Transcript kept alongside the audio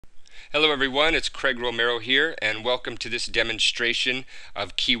Hello everyone, it's Craig Romero here, and welcome to this demonstration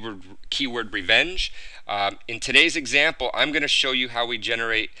of keyword revenge. In today's example, I'm going to show you how we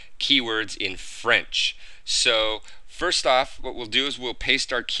generate keywords in French. So first off, what we'll do is we'll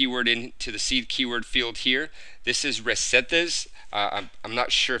paste our keyword into the seed keyword field here. This is recettes. I'm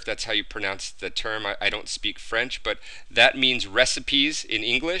not sure if that's how you pronounce the term. I don't speak French, but that means recipes in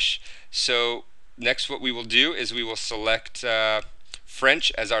English. So next what we will do is we will select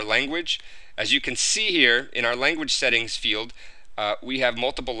French as our language. As you can see here in our language settings field, we have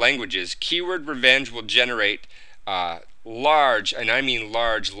multiple languages. Keyword Revenge will generate large, and I mean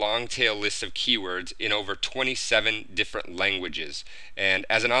large, long tail lists of keywords in over 27 different languages. And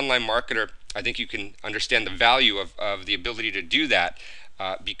as an online marketer, I think you can understand the value of the ability to do that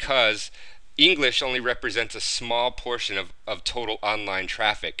because English only represents a small portion of total online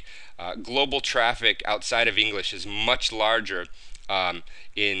traffic. Global traffic outside of English is much larger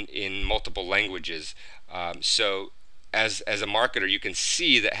in multiple languages. So as a marketer, you can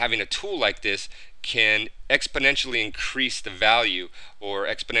see that having a tool like this can exponentially increase the value or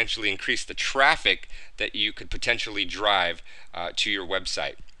exponentially increase the traffic that you could potentially drive to your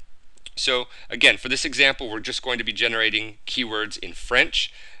website. So again, for this example, we're just going to be generating keywords in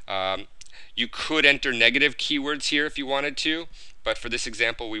French. You could enter negative keywords here if you wanted to, but for this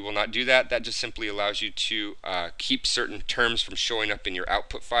example we will not do that. That just simply allows you to keep certain terms from showing up in your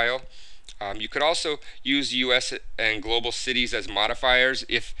output file. You could also use US and global cities as modifiers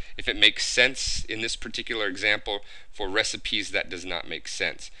if it makes sense. In this particular example, for recipes, that does not make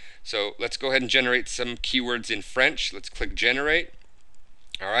sense. So let's go ahead and generate some keywords in French. Let's click generate.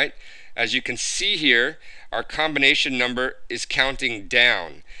 All right. As you can see here, our combination number is counting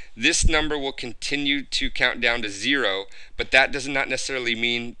down. This number will continue to count down to 0, but that does not necessarily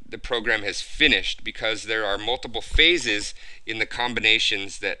mean the program has finished because there are multiple phases in the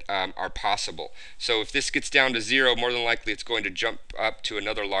combinations that are possible. So if this gets down to 0, more than likely it's going to jump up to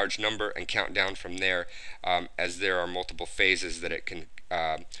another large number and count down from there, as there are multiple phases that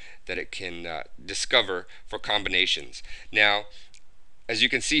it can discover for combinations. Now, as you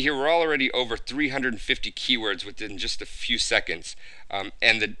can see here, we're already over 350 keywords within just a few seconds,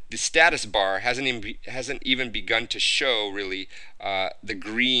 and the status bar hasn't even begun to show really the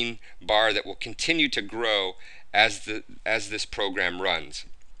green bar that will continue to grow as this program runs.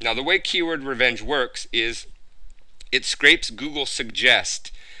 Now, the way Keyword Revenge works is it scrapes Google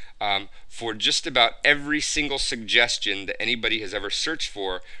Suggest for just about every single suggestion that anybody has ever searched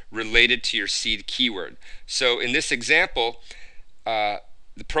for related to your seed keyword. So in this example,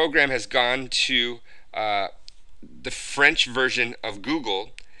 the program has gone to the French version of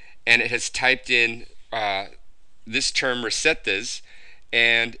Google, and it has typed in this term recettes,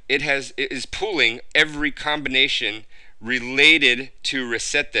 and it is pulling every combination related to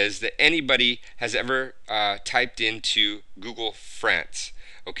recettes that anybody has ever typed into Google France.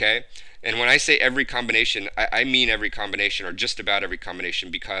 Okay? And when I say every combination, I mean every combination, or just about every combination,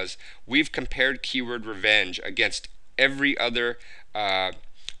 because we've compared Keyword Revenge against every other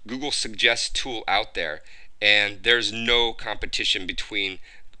Google Suggest tool out there, and there's no competition between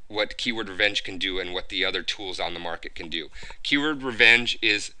what Keyword Revenge can do and what the other tools on the market can do. Keyword Revenge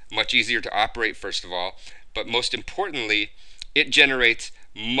is much easier to operate, first of all, but most importantly, it generates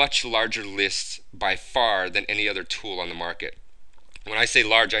much larger lists by far than any other tool on the market. When I say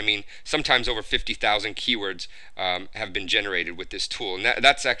large, I mean sometimes over 50,000 keywords have been generated with this tool, and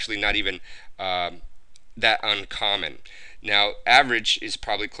that's actually not even that uncommon. Now, average is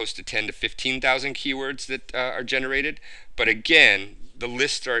probably close to 10 to 15,000 keywords that are generated, but again, the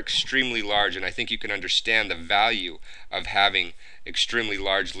lists are extremely large, and I think you can understand the value of having extremely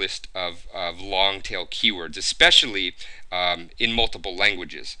large list of long tail keywords, especially in multiple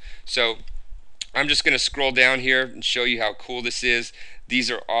languages. So I'm just going to scroll down here and show you how cool this is. These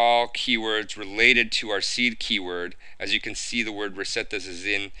are all keywords related to our seed keyword. As you can see, the word recettes is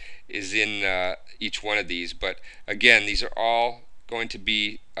in each one of these. But again, these are all going to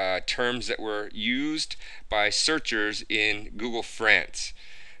be terms that were used by searchers in Google France.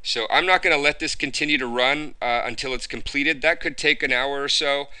 So I'm not going to let this continue to run until it's completed. That could take an hour or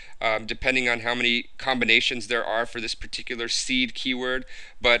so, depending on how many combinations there are for this particular seed keyword.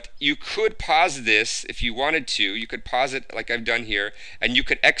 But you could pause this if you wanted to. You could pause it like I've done here, and you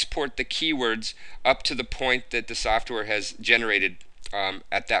could export the keywords up to the point that the software has generated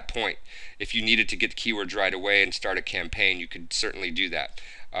at that point. If you needed to get the keywords right away and start a campaign, you could certainly do that.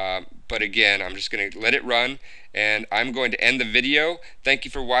 But again, I'm just going to let it run, and I'm going to end the video. Thank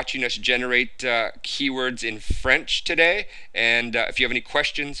you for watching us generate keywords in French today, and if you have any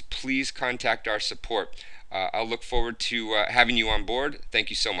questions, please contact our support. I'll look forward to having you on board. Thank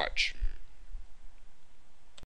you so much.